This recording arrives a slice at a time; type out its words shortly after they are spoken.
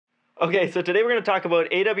Okay, so today we're going to talk about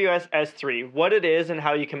AWS S3, what it is and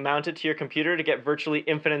how you can mount it to your computer to get virtually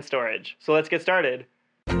infinite storage. So let's get started.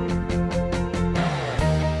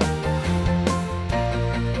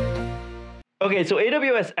 Okay, so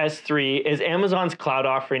AWS S3 is Amazon's cloud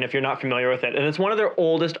offering if you're not familiar with it. And it's one of their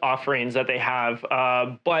oldest offerings that they have,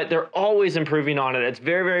 but they're always improving on it. It's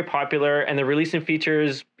very, very popular and they're releasing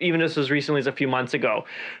features even just as recently as a few months ago.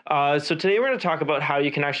 So today we're going to talk about how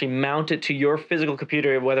you can actually mount it to your physical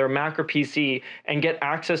computer, whether Mac or PC, and get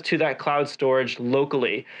access to that cloud storage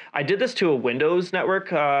locally. I did this to a Windows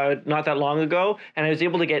network not that long ago, and I was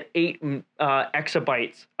able to get 8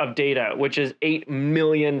 exabytes of data, which is 8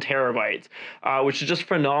 million terabytes. Which is just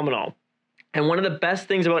phenomenal. And one of the best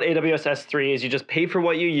things about AWS S3 is you just pay for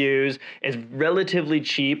what you use. It's relatively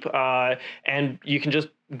cheap, and you can just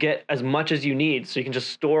get as much as you need. So you can just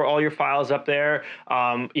store all your files up there.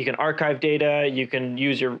 You can archive data. You can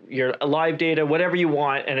use your live data, whatever you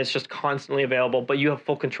want, and it's just constantly available, but you have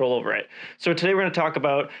full control over it. So today we're going to talk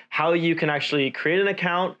about how you can actually create an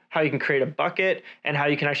account, how you can create a bucket, and how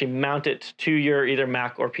you can actually mount it to your either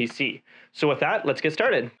Mac or PC. So with that, let's get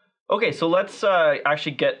started. Okay, so let's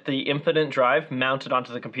actually get the Infinite drive mounted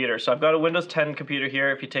onto the computer. So I've got a Windows 10 computer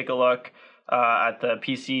here. If you take a look at the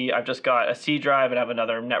PC, I've just got a C drive and I have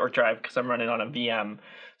another network drive because I'm running on a VM.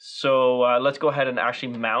 So let's go ahead and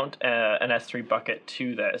actually mount an S3 bucket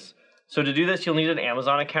to this. So to do this, you'll need an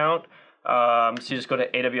Amazon account. So you just go to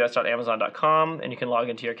aws.amazon.com and you can log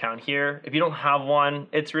into your account here. If you don't have one,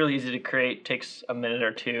 it's really easy to create. Takes a minute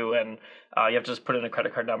or two, and you have to just put in a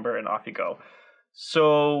credit card number and off you go.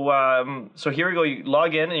 So here we go. You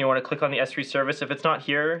log in and you want to click on the S3 service. If it's not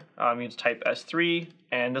here, you just type S3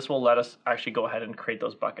 and this will let us actually go ahead and create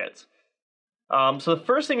those buckets. So the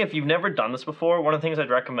first thing, if you've never done this before, one of the things I'd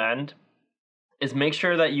recommend is make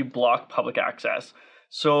sure that you block public access.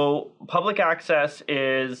 So public access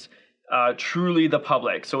is truly the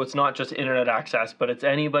public. So it's not just internet access, but it's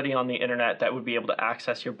anybody on the internet that would be able to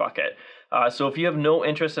access your bucket. So if you have no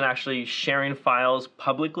interest in actually sharing files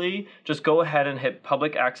publicly, just go ahead and hit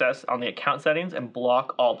public access on the account settings and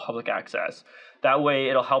block all public access. That way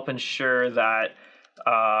it'll help ensure that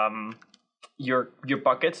your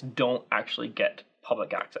buckets don't actually get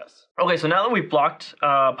public access. Okay, so now that we've blocked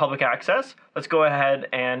public access, let's go ahead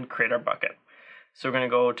and create our bucket. So we're going to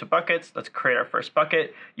go to buckets. Let's create our first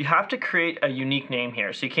bucket. You have to create a unique name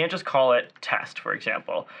here. So you can't just call it test, for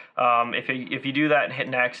example. If you do that and hit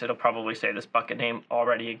next, it'll probably say this bucket name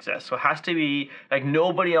already exists. So it has to be like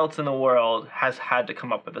nobody else in the world has had to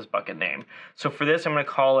come up with this bucket name. So for this, I'm going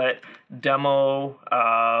to call it demo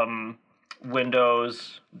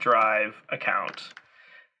Windows Drive account.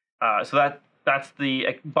 So that's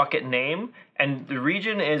the bucket name, and the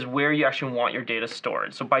region is where you actually want your data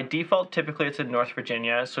stored. So by default, typically it's in North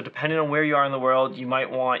Virginia. So depending on where you are in the world, you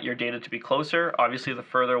might want your data to be closer. Obviously, the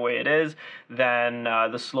further away it is, then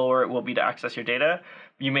the slower it will be to access your data.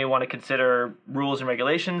 You may want to consider rules and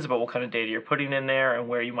regulations about what kind of data you're putting in there and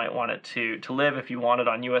where you might want it to live, if you want it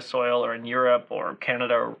on US soil or in Europe or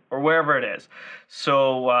Canada or wherever it is.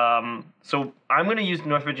 So I'm going to use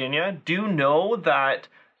North Virginia. Do know that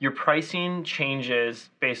your pricing changes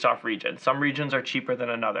based off region. Some regions are cheaper than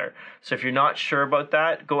another. So if you're not sure about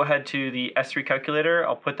that, go ahead to the S3 calculator.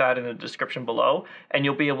 I'll put that in the description below, and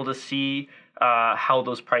you'll be able to see how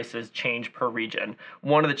those prices change per region.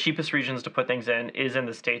 One of the cheapest regions to put things in is in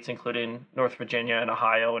the States, including North Virginia and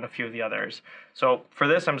Ohio and a few of the others. So for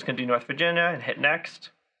this, I'm just gonna do North Virginia and hit next.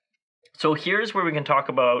 So here's where we can talk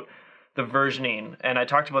about the versioning, and I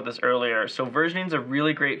talked about this earlier. So versioning is a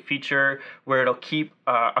really great feature where it'll keep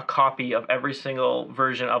a copy of every single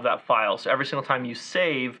version of that file. So every single time you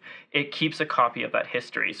save, it keeps a copy of that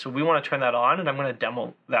history. So we want to turn that on, and I'm going to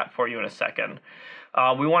demo that for you in a second.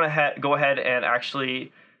 We want to go ahead and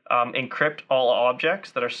actually encrypt all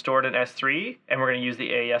objects that are stored in S3, and we're going to use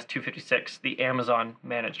the AES-256, the Amazon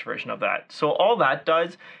managed version of that. So all that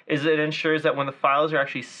does is it ensures that when the files are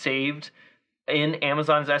actually saved in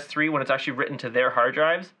Amazon's S3, when it's actually written to their hard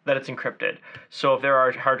drives, that it's encrypted. So if there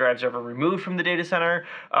are hard drives ever removed from the data center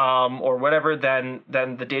or whatever, then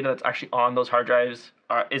the data that's actually on those hard drives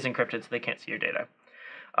is encrypted, so they can't see your data.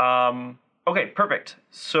 Okay, perfect.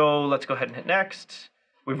 So let's go ahead and hit next.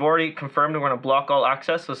 We've already confirmed we're going to block all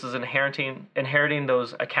access. This is inheriting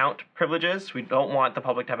those account privileges. We don't want the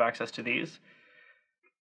public to have access to these.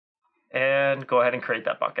 And go ahead and create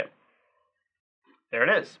that bucket. There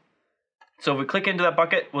it is. So if we click into that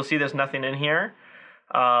bucket, we'll see there's nothing in here.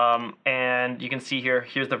 And you can see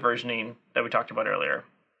here's the versioning that we talked about earlier.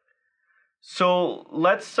 So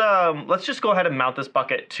let's just go ahead and mount this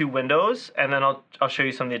bucket to Windows, and then I'll show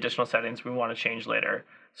you some of the additional settings we want to change later.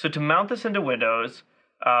 So to mount this into Windows,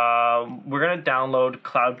 we're going to download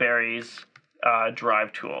Cloudberry's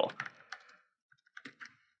drive tool.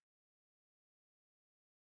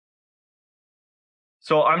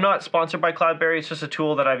 So I'm not sponsored by Cloudberry. It's just a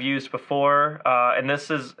tool that I've used before, and there's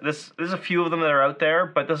a few of them that are out there,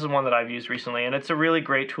 but this is one that I've used recently, and it's a really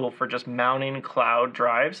great tool for just mounting cloud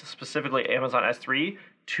drives, specifically Amazon S3,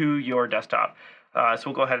 to your desktop. So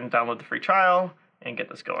we'll go ahead and download the free trial and get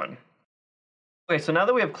this going. Okay, so now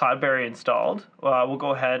that we have Cloudberry installed, we'll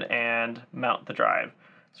go ahead and mount the drive.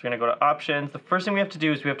 So we're going to go to Options. The first thing we have to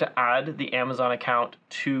do is we have to add the Amazon account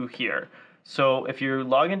to here. So if you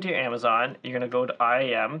log into your Amazon, you're going to go to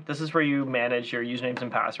IAM. This is where you manage your usernames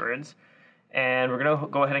and passwords. And we're going to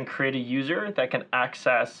go ahead and create a user that can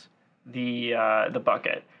access the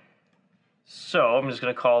bucket. So I'm just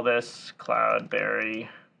going to call this Cloudberry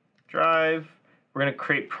Drive. We're going to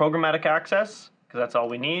create programmatic access, because that's all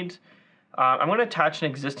we need. I'm going to attach an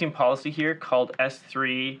existing policy here called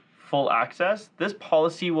S3 Full Access. This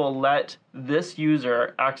policy will let this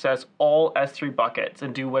user access all S3 buckets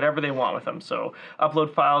and do whatever they want with them. So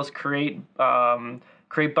upload files, create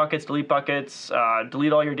buckets, delete buckets,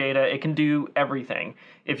 delete all your data. It can do everything.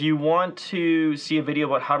 If you want to see a video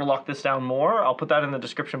about how to lock this down more, I'll put that in the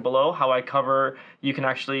description below, how I cover you can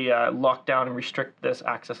actually lock down and restrict this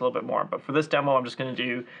access a little bit more. But for this demo, I'm just going to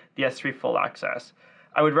do the S3 Full Access.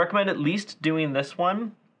 I would recommend at least doing this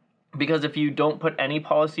one, because if you don't put any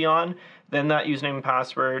policy on, then that username and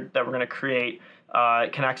password that we're going to create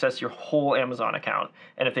can access your whole Amazon account.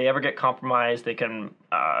 And if they ever get compromised, they can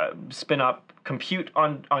spin up compute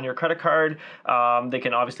on your credit card. They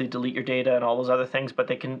can obviously delete your data and all those other things, but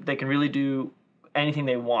they can really do anything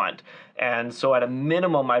they want. And so at a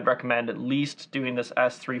minimum, I'd recommend at least doing this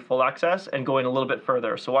S3 Full Access and going a little bit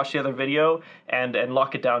further. So watch the other video and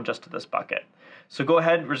lock it down just to this bucket. So go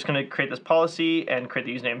ahead, we're just going to create this policy and create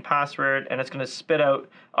the username and password, and it's going to spit out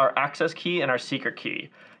our access key and our secret key.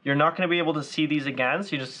 You're not going to be able to see these again, so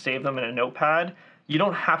you just save them in a notepad. You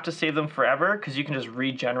don't have to save them forever, because you can just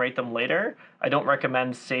regenerate them later. I don't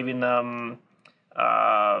recommend saving them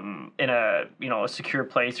in a secure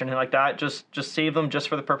place or anything like that. Just save them just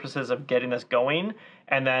for the purposes of getting this going,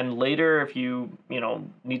 and then later, if you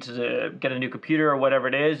need to get a new computer or whatever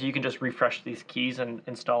it is, you can just refresh these keys and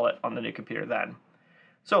install it on the new computer then.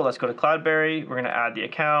 So let's go to Cloudberry. We're going to add the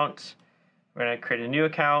account. We're going to create a new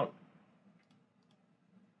account,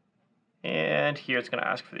 and here it's going to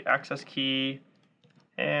ask for the access key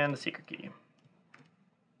and the secret key.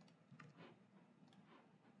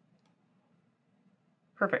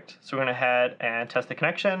 Perfect. So we're going to head and test the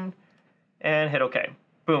connection and hit OK.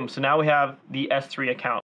 Boom. So now we have the S3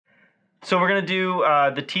 account. So we're going to do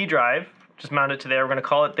the T drive, just mount it to there. We're going to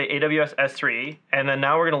call it the AWS S3, and then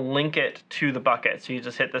now we're going to link it to the bucket. So you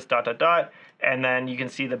just hit this ... and then you can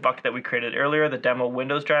see the bucket that we created earlier, the demo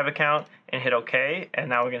Windows drive account, and hit OK. And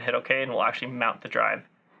now we're going to hit OK, and we'll actually mount the drive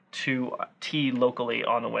to T locally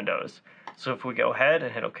on the Windows. So if we go ahead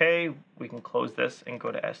and hit OK, we can close this and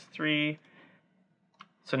go to S3.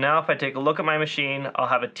 So now if I take a look at my machine, I'll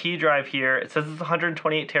have a T drive here. It says it's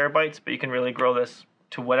 128 terabytes, but you can really grow this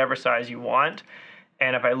to whatever size you want.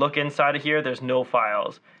 And if I look inside of here, there's no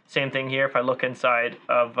files. Same thing here. If I look inside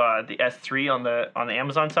of the S3 on the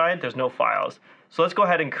Amazon side, there's no files. So let's go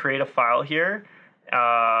ahead and create a file here.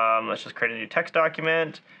 Let's just create a new text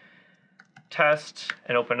document, test,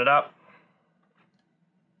 and open it up.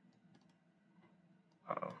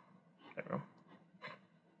 Uh-oh. There we go.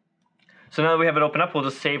 So now that we have it open up, we'll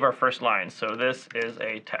just save our first line. So this is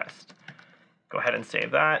a test. Go ahead and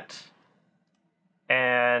save that.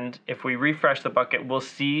 And if we refresh the bucket, we'll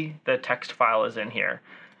see the text file is in here.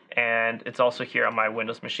 And it's also here on my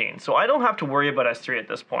Windows machine. So I don't have to worry about S3 at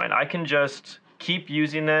this point. I can just keep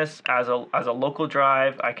using this as a local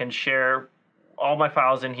drive. I can share all my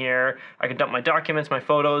files in here. I can dump my documents, my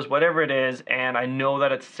photos, whatever it is, and I know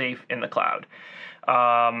that it's safe in the cloud.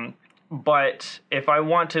 But if I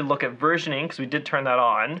want to look at versioning, because we did turn that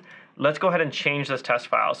on, let's go ahead and change this test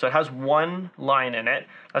file. So it has one line in it.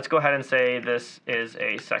 Let's go ahead and say this is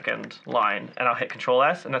a second line, and I'll hit Control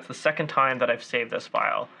S, and that's the second time that I've saved this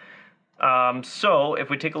file. So if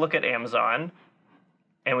we take a look at Amazon,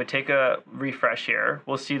 and we take a refresh here,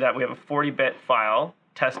 we'll see that we have a 40-bit file,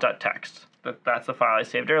 test.txt. That's the file I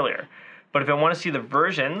saved earlier. But if I want to see the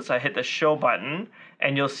versions, I hit the Show button,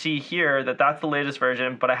 And you'll see here that that's the latest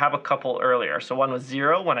version, but I have a couple earlier. So one was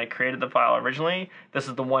 0 when I created the file originally. This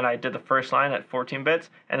is the one I did the first line at 14 bits,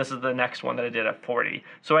 and this is the next one that I did at 40.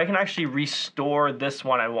 So I can actually restore this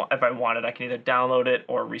one if I wanted. I can either download it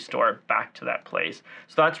or restore it back to that place.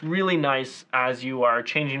 So that's really nice as you are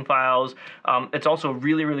changing files. It's also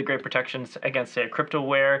really, really great protection against, say, a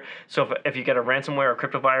cryptoware. So if you get a ransomware or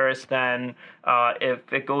cryptovirus, then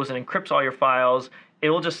if it goes and encrypts all your files, it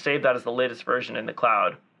will just save that as the latest version in the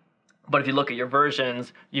cloud. But if you look at your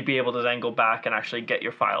versions, you'd be able to then go back and actually get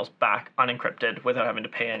your files back unencrypted without having to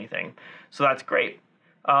pay anything. So that's great.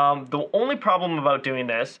 The only problem about doing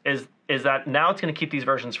this is that now it's going to keep these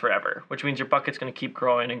versions forever, which means your bucket's going to keep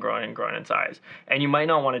growing and growing and growing in size. And you might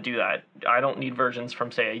not want to do that. I don't need versions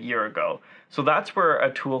from, say, a year ago. So that's where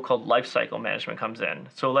a tool called lifecycle management comes in.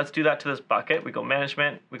 So let's do that to this bucket. We go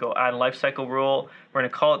management, we go add lifecycle rule. We're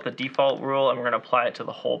going to call it the default rule, and we're going to apply it to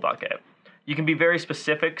the whole bucket. You can be very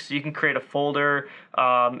specific, so you can create a folder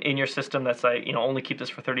in your system that's like, only keep this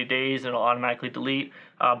for 30 days and it'll automatically delete.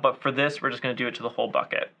 But for this, we're just going to do it to the whole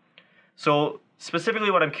bucket. So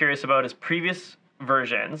specifically what I'm curious about is previous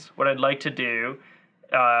versions. What I'd like to do,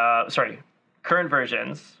 current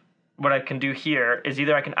versions. What I can do here is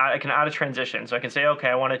either I can add a transition. So I can say, okay,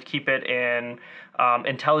 I want to keep it in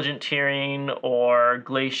intelligent tiering or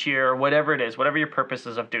glacier, whatever it is, whatever your purpose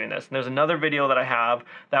is of doing this. And there's another video that I have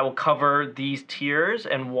that will cover these tiers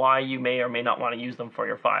and why you may or may not want to use them for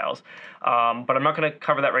your files. But I'm not going to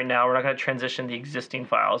cover that right now. We're not going to transition the existing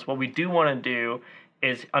files. What we do want to do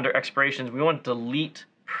is under expirations, we want to delete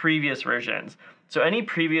previous versions. So any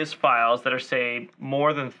previous files that are, say,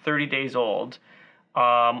 more than 30 days old,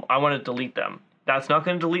 I want to delete them. That's not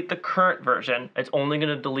going to delete the current version. It's only going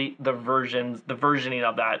to delete the versioning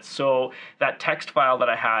of that. So that text file that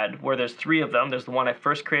I had, where there's 3 of them, there's the one I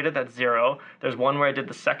first created, that's 0. There's one where I did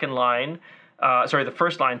the second line, the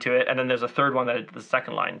first line to it, and then there's a third one that I did the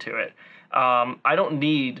second line to it. I don't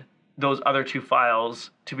need those other 2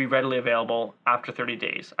 files to be readily available after 30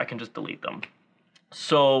 days. I can just delete them.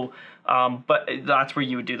 So, but that's where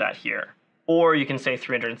you would do that here. Or you can say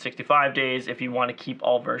 365 days if you want to keep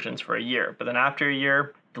all versions for a year. But then after a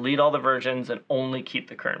year, delete all the versions and only keep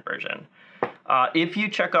the current version. If you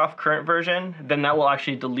check off current version, then that will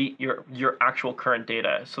actually delete your actual current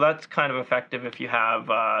data. So that's kind of effective if you have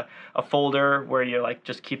a folder where you're like,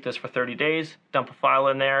 just keep this for 30 days, dump a file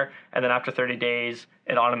in there, and then after 30 days,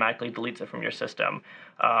 it automatically deletes it from your system.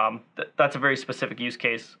 That's a very specific use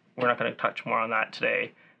case. We're not going to touch more on that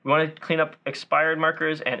today. We want to clean up expired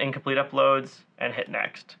markers and incomplete uploads and hit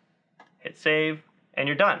next. Hit save, and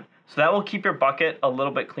you're done. So that will keep your bucket a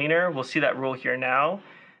little bit cleaner. We'll see that rule here now.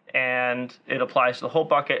 And it applies to the whole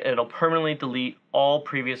bucket, and it'll permanently delete all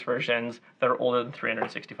previous versions that are older than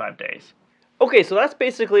 365 days. Okay, so that's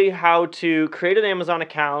basically how to create an Amazon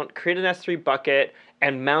account, create an S3 bucket,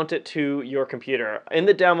 and mount it to your computer. In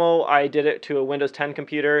the demo, I did it to a Windows 10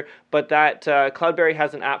 computer, but that Cloudberry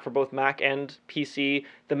has an app for both Mac and PC.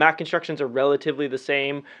 The Mac instructions are relatively the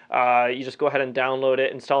same. You just go ahead and download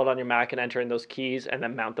it, install it on your Mac, and enter in those keys, and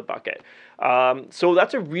then mount the bucket. So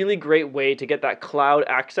that's a really great way to get that cloud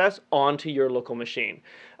access onto your local machine.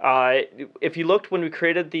 If you looked when we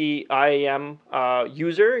created the IAM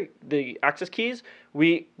user, the access keys,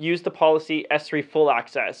 we used the policy S3 full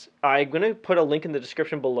access. I'm going to put a link in the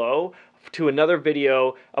description below to another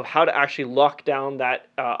video of how to actually lock down that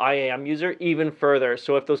IAM user even further.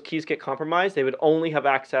 So if those keys get compromised, they would only have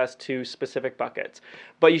access to specific buckets.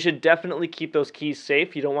 But you should definitely keep those keys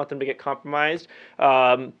safe. You don't want them to get compromised.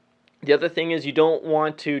 The other thing is you don't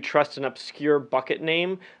want to trust an obscure bucket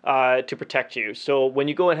name to protect you. So when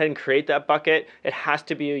you go ahead and create that bucket, it has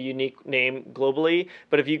to be a unique name globally.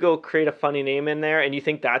 But if you go create a funny name in there and you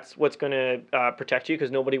think that's what's going to protect you because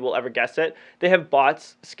nobody will ever guess it, they have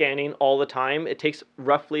bots scanning all the time. It takes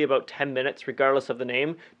roughly about 10 minutes, regardless of the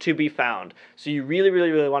name, to be found. So you really, really,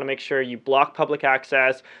 really want to make sure you block public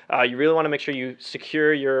access. You really want to make sure you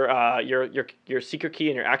secure your secret key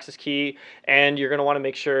and your access key. And you're going to want to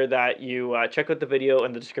make sure that you check out the video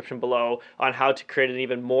in the description below on how to create an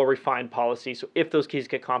even more refined policy. So if those keys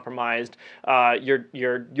get compromised,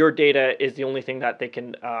 your data is the only thing that they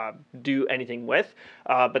can do anything with,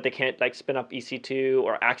 but they can't like spin up EC2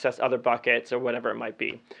 or access other buckets or whatever it might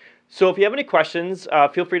be. So if you have any questions,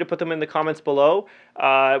 feel free to put them in the comments below.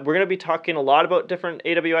 We're going to be talking a lot about different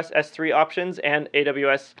AWS S3 options and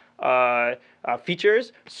AWS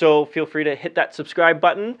features. So feel free to hit that subscribe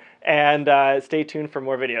button and stay tuned for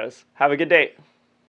more videos. Have a good day.